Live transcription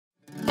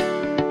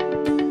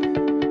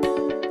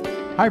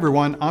Hi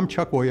everyone, I'm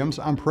Chuck Williams.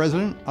 I'm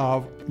president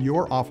of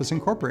Your Office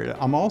Incorporated.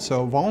 I'm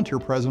also volunteer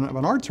president of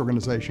an arts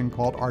organization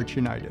called Arts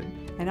United.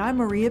 And I'm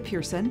Maria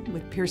Pearson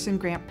with Pearson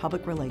Grant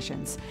Public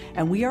Relations.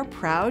 And we are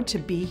proud to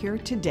be here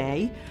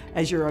today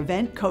as your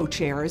event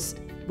co-chairs,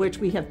 which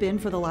we have been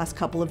for the last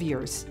couple of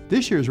years.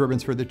 This year's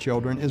Ribbons for the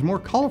Children is more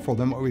colorful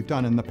than what we've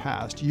done in the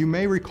past. You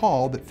may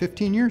recall that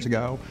 15 years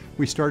ago,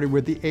 we started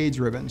with the AIDS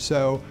ribbon.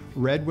 So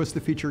red was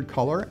the featured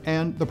color,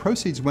 and the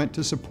proceeds went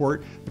to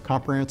support the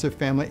Comprehensive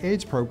Family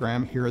AIDS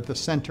program here at the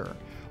center.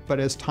 But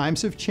as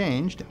times have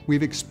changed,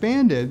 we've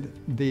expanded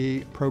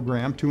the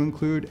program to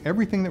include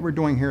everything that we're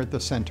doing here at the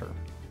center.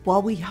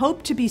 While we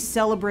hope to be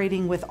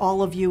celebrating with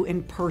all of you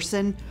in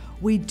person,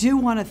 we do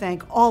want to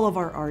thank all of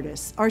our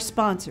artists, our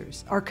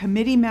sponsors, our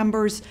committee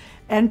members,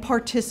 and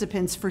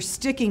participants for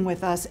sticking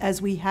with us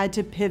as we had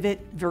to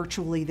pivot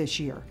virtually this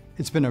year.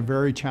 It's been a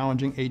very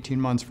challenging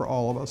 18 months for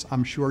all of us.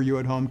 I'm sure you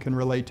at home can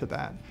relate to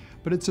that.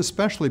 But it's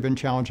especially been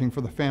challenging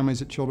for the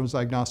families at Children's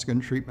Diagnostic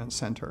and Treatment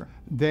Center.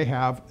 They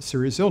have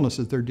serious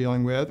illnesses they're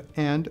dealing with,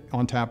 and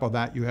on top of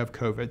that, you have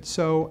COVID.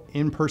 So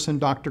in-person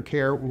doctor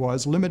care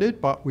was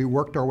limited, but we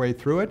worked our way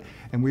through it,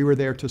 and we were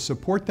there to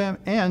support them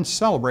and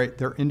celebrate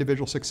their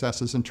individual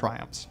successes and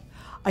triumphs.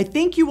 I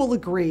think you will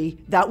agree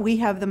that we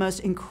have the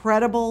most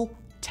incredible,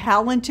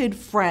 talented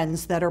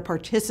friends that are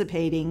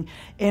participating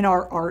in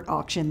our art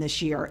auction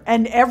this year,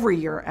 and every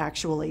year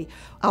actually.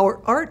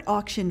 Our art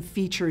auction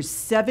features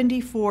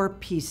 74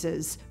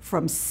 pieces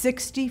from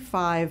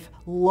 65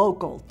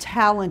 local,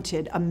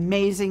 talented,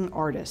 amazing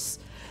artists.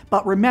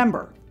 But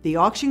remember, the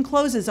auction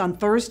closes on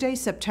Thursday,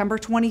 September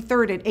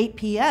 23rd at 8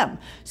 p.m.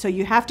 So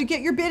you have to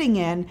get your bidding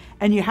in,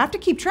 and you have to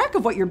keep track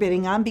of what you're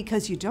bidding on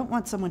because you don't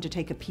want someone to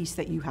take a piece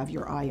that you have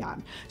your eye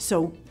on.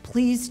 So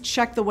please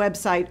check the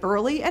website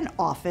early and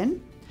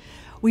often.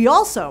 We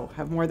also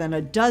have more than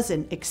a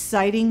dozen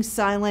exciting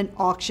silent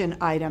auction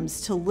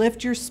items to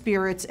lift your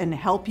spirits and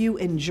help you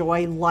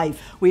enjoy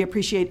life. We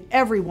appreciate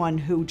everyone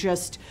who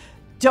just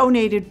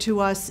donated to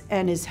us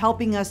and is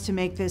helping us to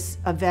make this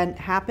event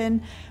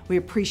happen. We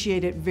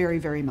appreciate it very,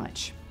 very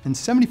much. And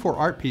 74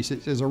 art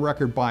pieces is a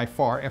record by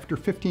far. After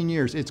 15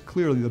 years, it's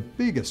clearly the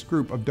biggest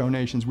group of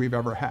donations we've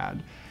ever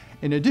had.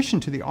 In addition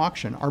to the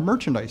auction, our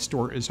merchandise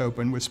store is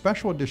open with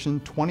special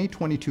edition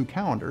 2022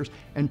 calendars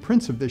and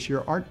prints of this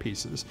year's art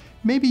pieces.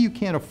 Maybe you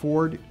can't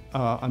afford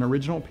an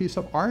original piece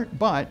of art,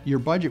 but your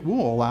budget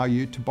will allow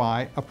you to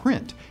buy a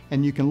print.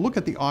 And you can look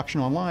at the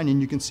auction online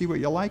and you can see what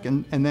you like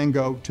and then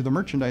go to the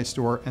merchandise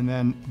store and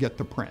then get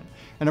the print.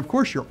 And of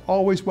course, you're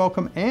always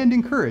welcome and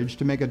encouraged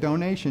to make a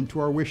donation to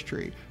our wish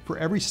tree. For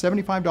every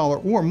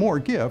 $75 or more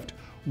gift,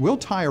 we'll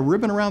tie a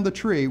ribbon around the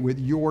tree with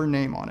your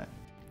name on it.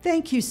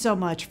 Thank you so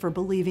much for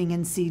believing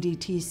in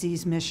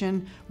CDTC's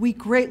mission. We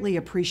greatly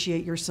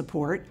appreciate your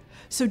support.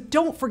 So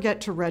don't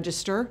forget to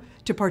register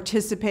to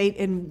participate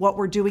in what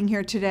we're doing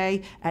here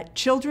today at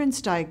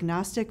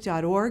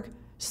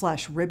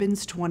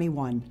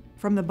childrensdiagnostic.org/ribbons21.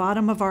 From the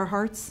bottom of our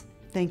hearts,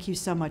 thank you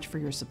so much for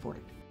your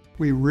support.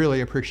 We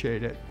really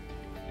appreciate it.